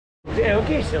Yeah,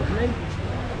 okay, yourself, mate.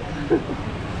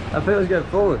 I thought it was going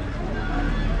forward.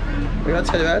 We got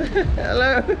to turn around.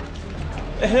 Hello.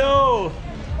 Hello.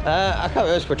 I can't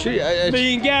remember what you.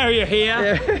 Me and Gary are here.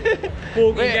 Yeah.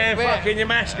 Walking down fucking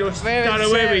Damascus. Don't know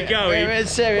where we're going. We're in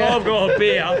Syria. I've got a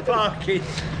beer. Fucking.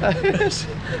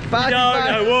 Party,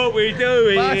 don't know what we're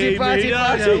doing. Party, we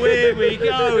don't know where we're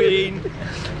going.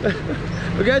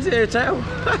 We're going to the hotel.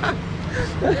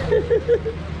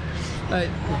 Right.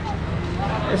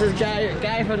 This is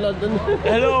Guy from London.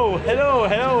 Hello, hello,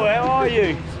 hello. How are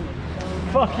you?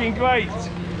 Fucking great.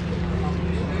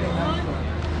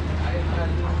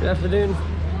 Good afternoon.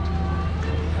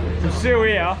 I'm still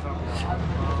here.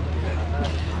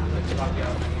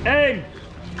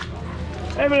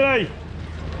 Emily,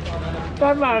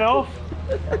 don't run off.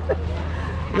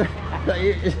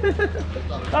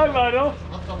 Don't run off.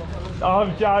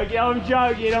 I'm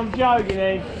joking, Em.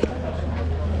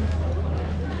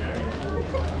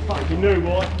 Fucking new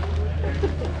one.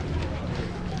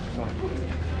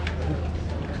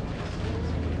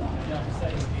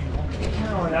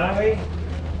 Come on, Harry.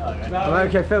 I'm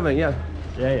okay filming, yeah.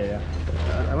 Yeah.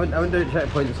 I wouldn't do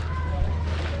checkpoints.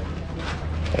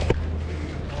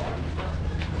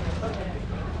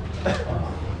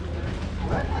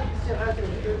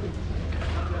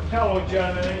 Hello,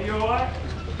 Germany, you alright?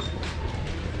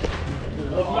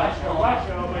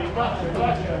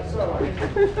 Russia, sorry.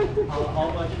 How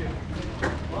about you?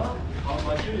 What? How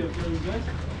about you? You're feeling good?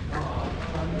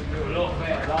 You're a lot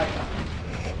better like that.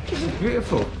 This is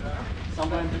beautiful.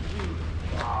 Somewhere in between.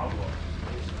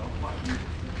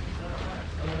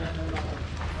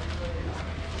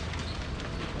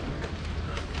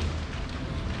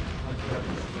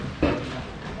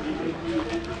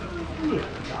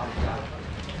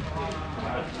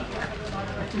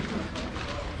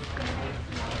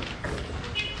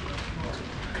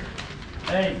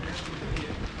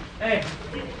 Hey,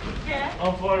 yeah.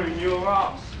 I'm following your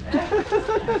ass.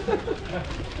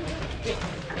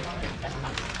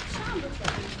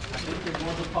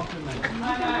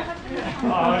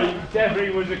 Oh, it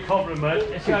definitely was a compliment.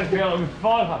 It's going to be on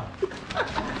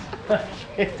 500.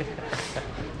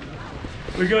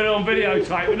 We're going on video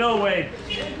tape, we're not way.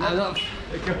 I'm not.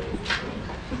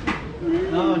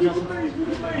 No, just.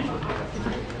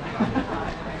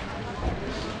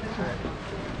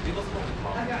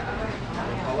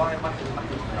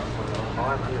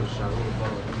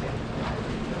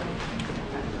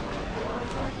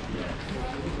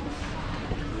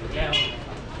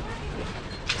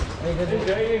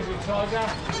 Easy, Tiger.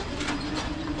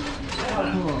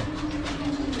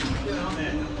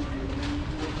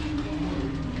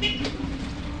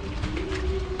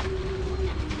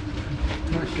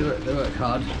 Actually, they work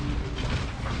hard.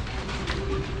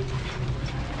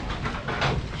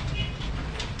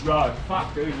 Right,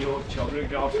 fuck doing your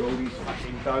chocolate after all these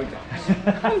fucking donuts.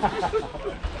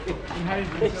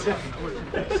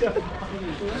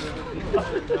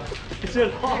 It's a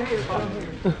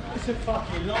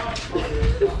fucking life.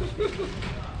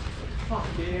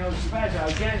 Fucking hell, Spazzo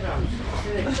Gazzos.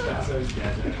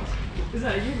 Is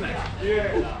that you, mate?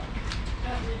 Yeah.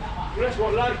 Well, that's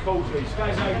what Lad calls me,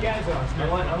 Spazzo Gazzos. I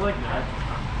like that.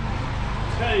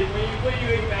 Tell you, when you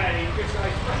eat that, you just say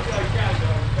Spazzo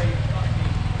Gazzos.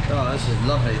 Oh, this is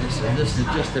lovely. This is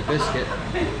just a biscuit.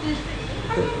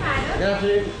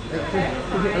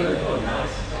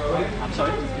 I'm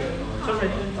sorry?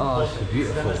 Oh, this is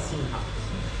beautiful.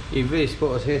 You've really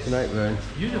spot us here tonight, Vern.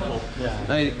 Beautiful. Yeah.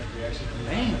 Hey.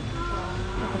 Damn.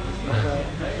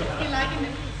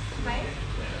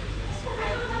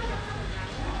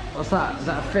 What's that? Is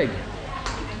that a fig?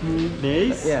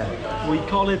 This? Yeah. We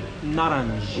call it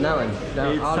naranj. Naranj.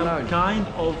 It's some kind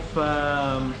of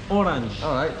orange.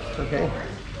 Alright, okay.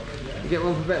 You get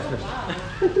one for breakfast.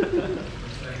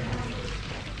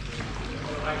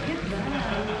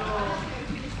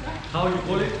 How you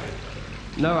call it?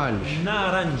 Naranj.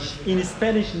 Naranj. In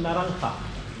Spanish, naranja.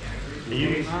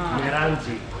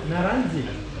 Naranji. Naranji.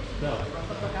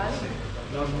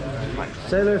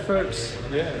 Say hello, folks.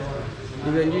 Yeah.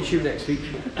 You'll be on YouTube next week.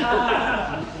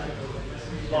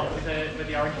 What, with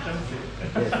the orange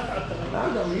jumpsuit? I've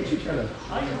got a YouTube channel.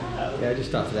 Yeah, I just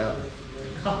started out.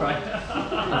 Alright.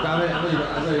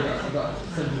 I've only got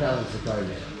 7,000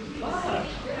 subscribers.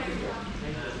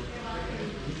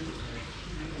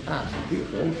 Ah, it's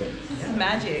beautiful, isn't it? This is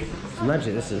magic. It's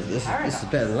magic. This is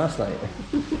better than last night.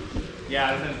 Yeah, I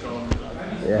was in the dorm room.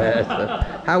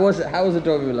 Yeah. How was it? How was the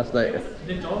dorm room last night?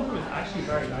 The dorm room was actually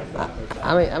very nice.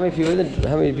 How many people?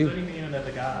 How many people? Including me and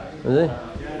another guy. Was it?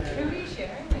 Who were you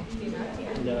sharing with? Do you know?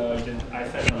 No, I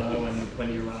said hello when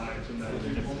you arrived, and then we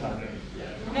just kind of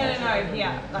No,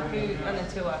 yeah, like who on the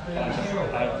tour.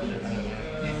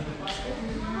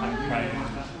 I'm trying.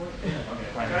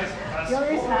 You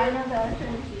always sign on the